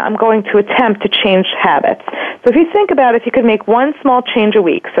one, I'm going to attempt to change habits. So if you think about it, you could make one small change a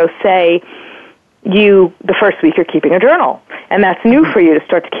week. So say the first week you're keeping a journal, and that's new for you to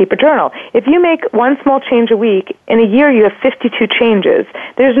start to keep a journal. If you make one small change a week, in a year you have 52 changes.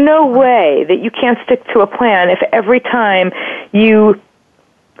 There's no way that you can't stick to a plan if every time you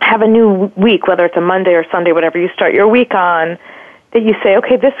have a new week, whether it's a Monday or Sunday, whatever you start your week on, that you say,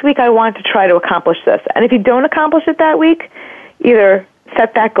 okay, this week I want to try to accomplish this. And if you don't accomplish it that week, either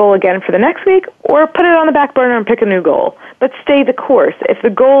set that goal again for the next week or put it on the back burner and pick a new goal. But stay the course. If the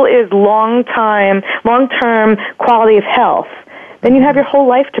goal is long-term quality of health, then you have your whole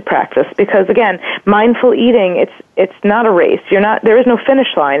life to practice, because again, mindful eating, it's not a race. There is no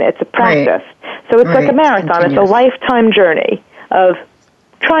finish line. It's a practice. Right. So it's like a marathon. It's a lifetime journey of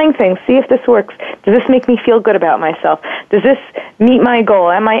trying things, see if this works. Does this make me feel good about myself? Does this meet my goal?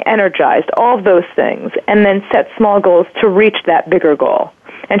 Am I energized? All of those things. And then set small goals to reach that bigger goal.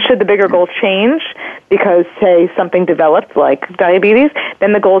 And should the bigger goal change because, say, something developed like diabetes,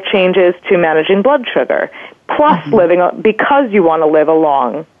 then the goal changes to managing blood sugar, plus living, because you want to live a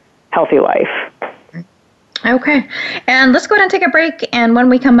long, healthy life. Okay. And let's go ahead and take a break. And when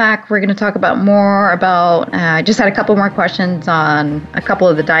we come back, we're going to talk more about, I just had a couple more questions on a couple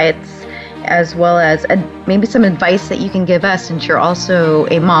of the diets, as well as maybe some advice that you can give us, since you're also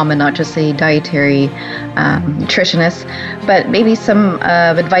a mom and not just a dietary nutritionist, but maybe some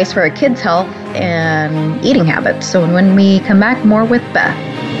advice for our kids' health and eating habits. So when we come back, more with Beth.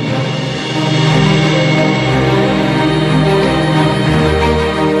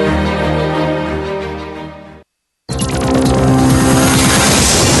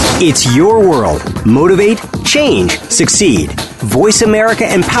 It's your world. Motivate, change, succeed.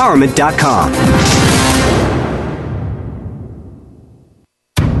 VoiceAmericaEmpowerment.com.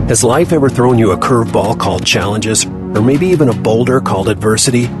 Has life ever thrown you a curveball called challenges, or maybe even a boulder called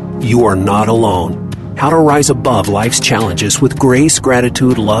adversity? You are not alone. How to rise above life's challenges with grace,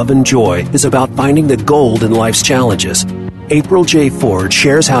 gratitude, love, and joy is about finding the gold in life's challenges. April J. Ford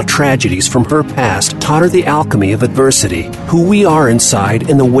shares how tragedies from her past taught her the alchemy of adversity. Who we are inside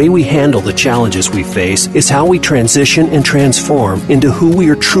and the way we handle the challenges we face is how we transition and transform into who we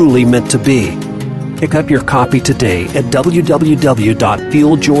are truly meant to be. Pick up your copy today at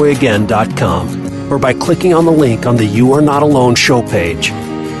www.feeljoyagain.com or by clicking on the link on the You Are Not Alone show page.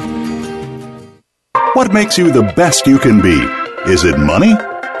 What makes you the best you can be? Is it money?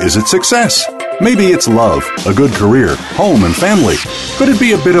 Is it success? Maybe it's love, a good career, home, and family. Could it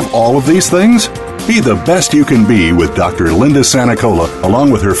be a bit of all of these things? Be the Best You Can Be with Dr. Linda Sanicola, along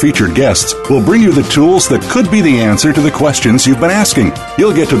with her featured guests, will bring you the tools that could be the answer to the questions you've been asking.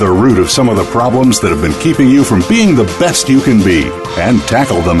 You'll get to the root of some of the problems that have been keeping you from being the best you can be and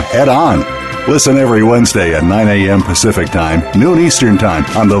tackle them head on. Listen every Wednesday at 9 a.m. Pacific Time, noon Eastern Time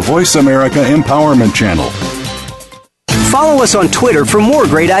on the Voice America Empowerment Channel. Follow us on Twitter for more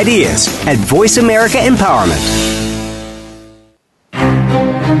great ideas at Voice America Empowerment.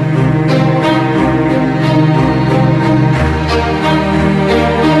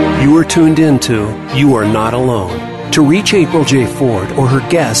 You are tuned into You Are Not Alone. To reach April J. Ford or her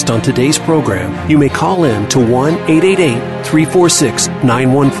guest on today's program, you may call in to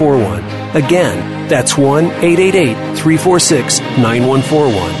 1-888-346-9141. Again, that's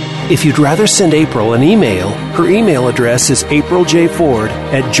 1-888-346-9141. If you'd rather send April an email, her email address is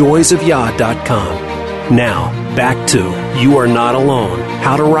apriljford@joysofyah.com. Now, back to You Are Not Alone,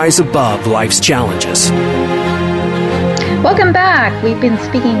 How to Rise Above Life's Challenges. Welcome back. We've been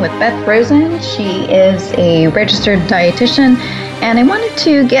speaking with Beth Rosen. She is a registered dietitian, and I wanted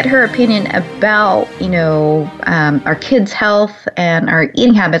to get her opinion about, our kids' health and our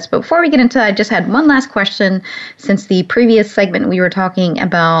eating habits. But before we get into that, I just had one last question. Since the previous segment we were talking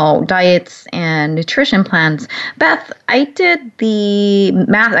about diets and nutrition plans, Beth, I did the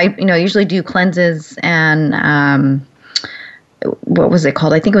math. I usually do cleanses and what was it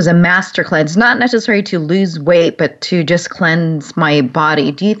called? I think it was a master cleanse, not necessary to lose weight, but to just cleanse my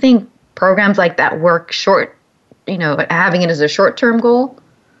body. Do you think programs like that work having it as a short-term goal?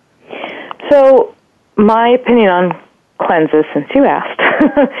 So my opinion on cleanses, since you asked,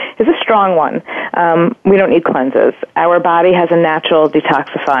 is a strong one. We don't need cleanses. Our body has a natural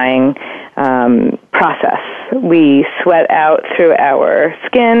detoxifying process. We sweat out through our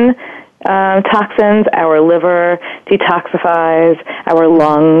skin toxins, our liver detoxifies, our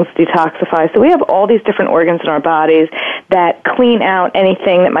lungs detoxify. So we have all these different organs in our bodies that clean out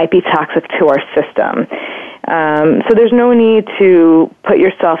anything that might be toxic to our system. So there's no need to put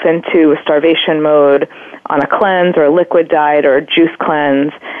yourself into a starvation mode on a cleanse or a liquid diet or a juice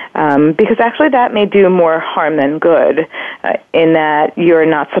cleanse, because actually that may do more harm than good, in that you're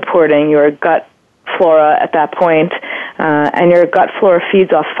not supporting your gut flora at that point, and your gut flora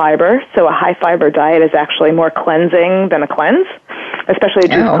feeds off fiber, so a high-fiber diet is actually more cleansing than a cleanse, especially a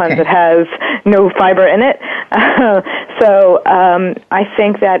juice cleanse that has no fiber in it. So I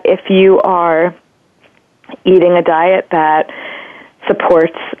think that if you are eating a diet that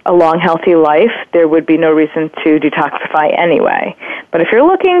supports a long, healthy life, there would be no reason to detoxify anyway. But if you're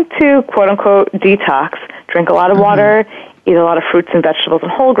looking to, quote-unquote, detox, drink a lot of water, eat a lot of fruits and vegetables and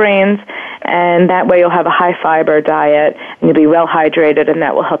whole grains, and that way you'll have a high-fiber diet, and you'll be well-hydrated, and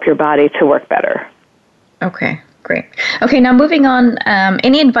that will help your body to work better. Okay, great. Okay, now moving on,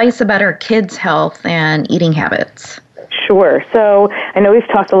 any advice about our kids' health and eating habits? Sure. So I know we've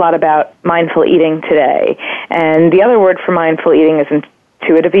talked a lot about mindful eating today, and the other word for mindful eating is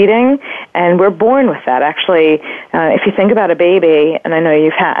intuitive eating, and we're born with that. Actually, if you think about a baby, and I know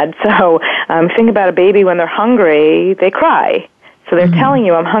you've had, so think about a baby when they're hungry, they cry. So they're telling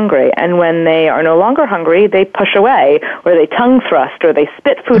you, I'm hungry. And when they are no longer hungry, they push away, or they tongue thrust, or they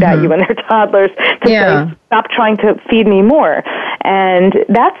spit food at you when they're toddlers to say, stop trying to feed me more. And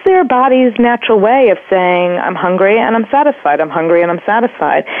that's their body's natural way of saying, I'm hungry and I'm satisfied. I'm hungry and I'm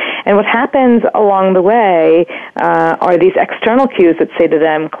satisfied. And what happens along the way are these external cues that say to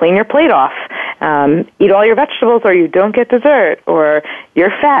them, clean your plate off, eat all your vegetables or you don't get dessert, or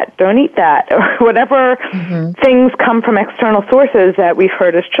you're fat, don't eat that, or whatever things come from external sources that we've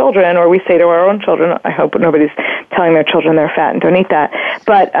heard as children, or we say to our own children. I hope nobody's telling their children they're fat and don't eat that.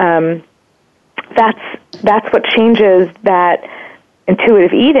 But that's what changes that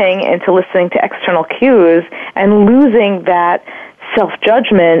intuitive eating into listening to external cues and losing that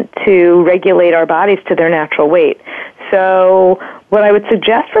self-judgment to regulate our bodies to their natural weight. So what I would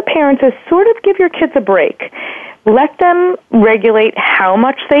suggest for parents is sort of give your kids a break. Let them regulate how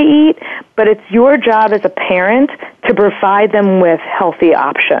much they eat, but it's your job as a parent to provide them with healthy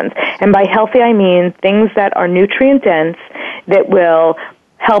options. And by healthy, I mean things that are nutrient-dense that will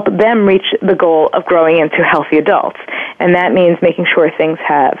help them reach the goal of growing into healthy adults. And that means making sure things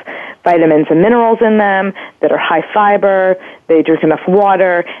have vitamins and minerals in them, that are high fiber, they drink enough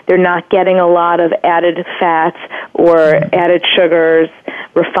water, they're not getting a lot of added fats or added sugars,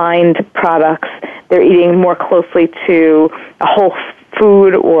 refined products, they're eating more closely to a whole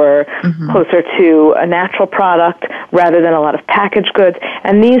food or closer to a natural product rather than a lot of packaged goods.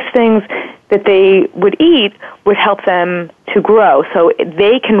 And these things that they would eat would help them to grow. So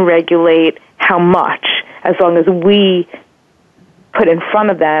they can regulate how much, as long as we put in front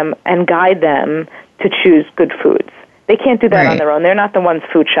of them and guide them to choose good foods. They can't do that on their own. They're not the ones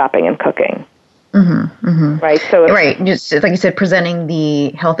food shopping and cooking. Right. So just like you said, presenting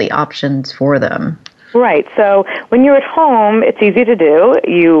the healthy options for them. Right. So when you're at home, it's easy to do.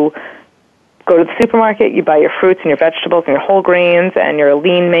 You go to the supermarket, you buy your fruits and your vegetables and your whole grains and your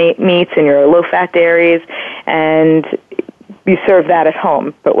lean meats and your low-fat dairies, and you serve that at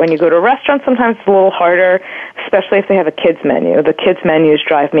home. But when you go to a restaurant, sometimes it's a little harder, especially if they have a kids menu. The kids menus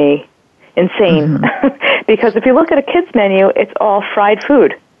drive me insane because if you look at a kids menu, it's all fried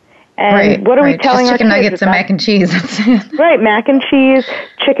food. And what are we telling just our chicken kids? nuggets and mac and cheese. That's it. Right, mac and cheese,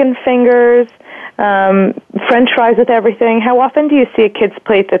 chicken fingers, French fries with everything. How often do you see a kid's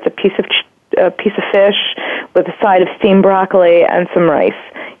plate that's a piece of fish with a side of steamed broccoli and some rice?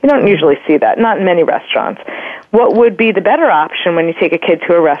 You don't usually see that, not in many restaurants. What would be the better option when you take a kid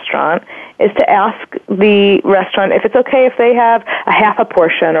to a restaurant is to ask the restaurant if it's okay if they have a half a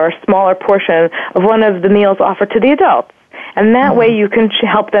portion or a smaller portion of one of the meals offered to the adults. And that way you can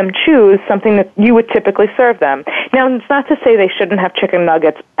help them choose something that you would typically serve them. Now, it's not to say they shouldn't have chicken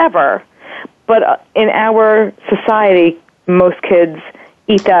nuggets ever, but in our society, most kids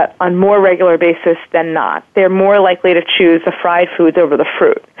eat that on more regular basis than not. They're more likely to choose the fried foods over the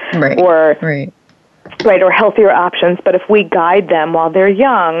fruit. Or healthier options. But if we guide them while they're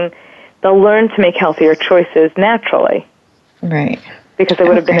young, they'll learn to make healthier choices naturally. Right. Because they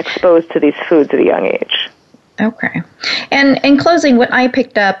would have been exposed to these foods at a young age. Okay. And in closing, what I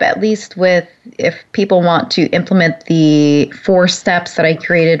picked up, at least with if people want to implement the 4 steps that I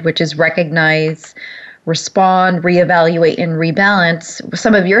created, which is recognize, respond, reevaluate, and rebalance,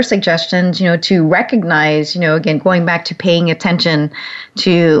 some of your suggestions, to recognize, again, going back to paying attention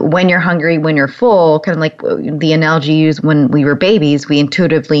to when you're hungry, when you're full, kind of like the analogy used when we were babies, we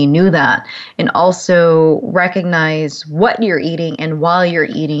intuitively knew that. And also recognize what you're eating and while you're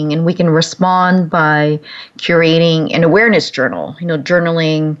eating. And we can respond by curating an awareness journal,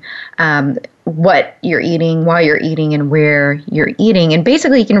 journaling, what you're eating, why you're eating, and where you're eating. And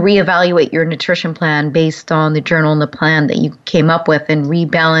basically, you can reevaluate your nutrition plan based on the journal and the plan that you came up with and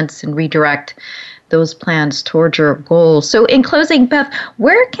rebalance and redirect those plans towards your goals. So in closing, Beth,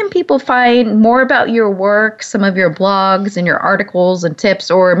 where can people find more about your work, some of your blogs and your articles and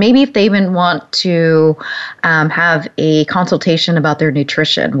tips, or maybe if they even want to have a consultation about their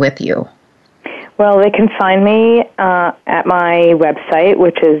nutrition with you? Well, they can find me at my website,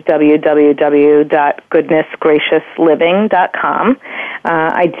 which is www.goodnessgraciousliving.com.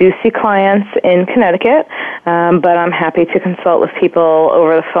 I do see clients in Connecticut, but I'm happy to consult with people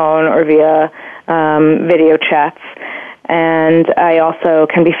over the phone or via video chats. And I also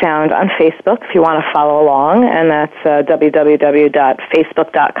can be found on Facebook if you want to follow along, and that's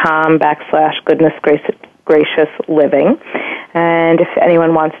www.facebook.com/goodnessgraciousliving. And if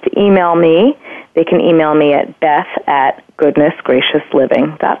anyone wants to email me, they can email me at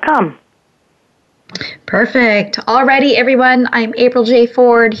beth@goodnessgraciousliving.com. Perfect. Alrighty, everyone. I'm April J.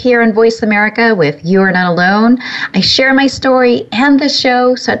 Ford here on Voice America with You Are Not Alone. I share my story and the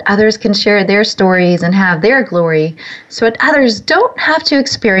show so that others can share their stories and have their glory, so that others don't have to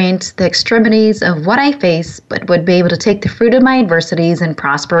experience the extremities of what I face, but would be able to take the fruit of my adversities and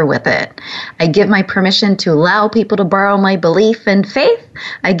prosper with it. I give my permission to allow people to borrow my belief and faith.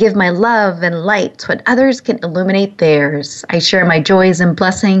 I give my love and light so that others can illuminate theirs. I share my joys and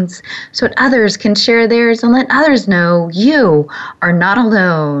blessings so that others can share theirs and let others know you are not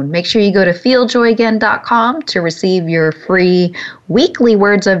alone. Make sure you go to feeljoyagain.com to receive your free weekly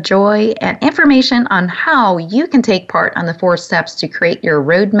words of joy and information on how you can take part on the 4 steps to create your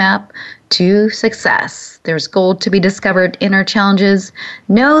roadmap to success. There's gold to be discovered in our challenges.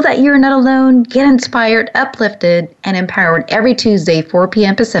 Know that you're not alone. Get inspired, uplifted, and empowered every Tuesday, 4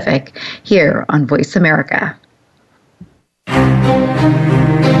 p.m. Pacific, here on Voice America.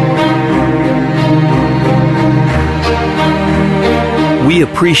 We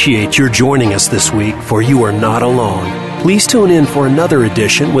appreciate your joining us this week for You Are Not Alone. Please tune in for another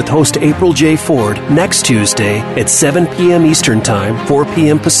edition with host April J. Ford next Tuesday at 7 p.m. Eastern Time, 4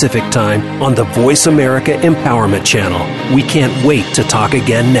 p.m. Pacific Time on the Voice America Empowerment Channel. We can't wait to talk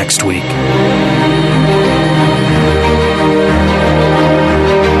again next week.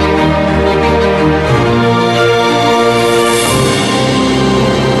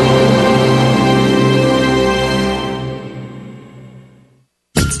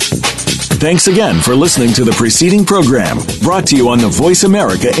 Thanks again for listening to the preceding program, brought to you on the Voice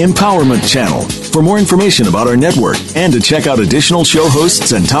America Empowerment Channel. For more information about our network and to check out additional show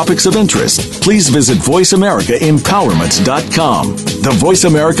hosts and topics of interest, please visit voiceamericaempowerment.com. The Voice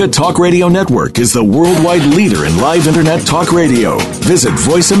America Talk Radio Network is the worldwide leader in live Internet talk radio. Visit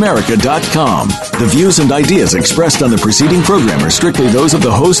voiceamerica.com. The views and ideas expressed on the preceding program are strictly those of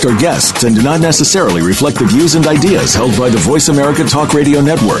the host or guests and do not necessarily reflect the views and ideas held by the Voice America Talk Radio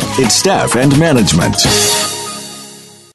Network, its staff, and management.